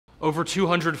Over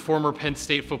 200 former Penn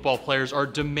State football players are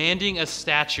demanding a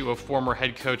statue of former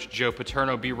head coach Joe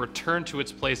Paterno be returned to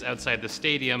its place outside the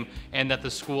stadium and that the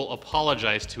school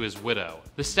apologize to his widow.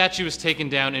 The statue was taken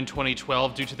down in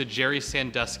 2012 due to the Jerry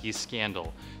Sandusky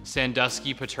scandal.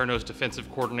 Sandusky, Paterno's defensive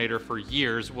coordinator for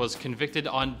years, was convicted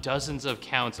on dozens of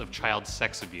counts of child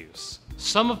sex abuse.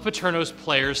 Some of Paterno's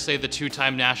players say the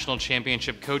two-time national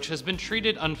championship coach has been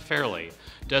treated unfairly.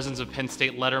 Dozens of Penn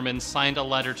State lettermen signed a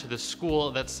letter to the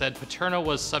school that said Paterno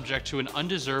was subject to an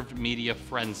undeserved media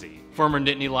frenzy. Former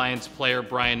Nittany Lions player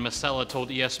Brian Masella told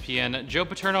ESPN, "Joe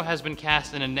Paterno has been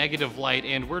cast in a negative light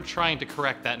and we're trying to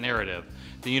correct that narrative.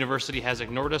 The university has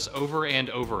ignored us over and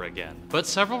over again." But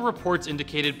several reports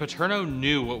indicated Paterno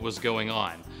knew what was going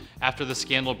on. After the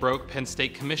scandal broke, Penn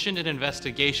State commissioned an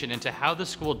investigation into how the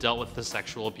school dealt with the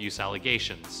sexual abuse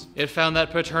allegations. It found that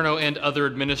Paterno and other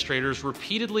administrators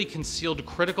repeatedly concealed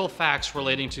critical facts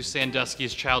relating to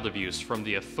Sandusky's child abuse from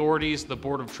the authorities, the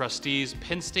Board of Trustees,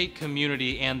 Penn State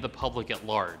community, and the public at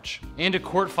large. And a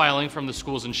court filing from the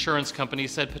school's insurance company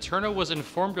said Paterno was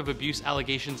informed of abuse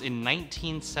allegations in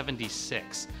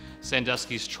 1976.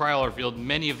 Sandusky's trial revealed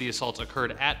many of the assaults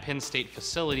occurred at Penn State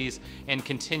facilities and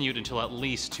continued until at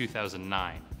least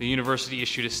 2009. The university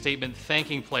issued a statement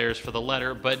thanking players for the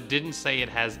letter, but didn't say it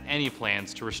has any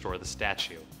plans to restore the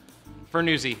statue. For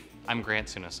Newsy, I'm Grant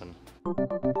Sunison.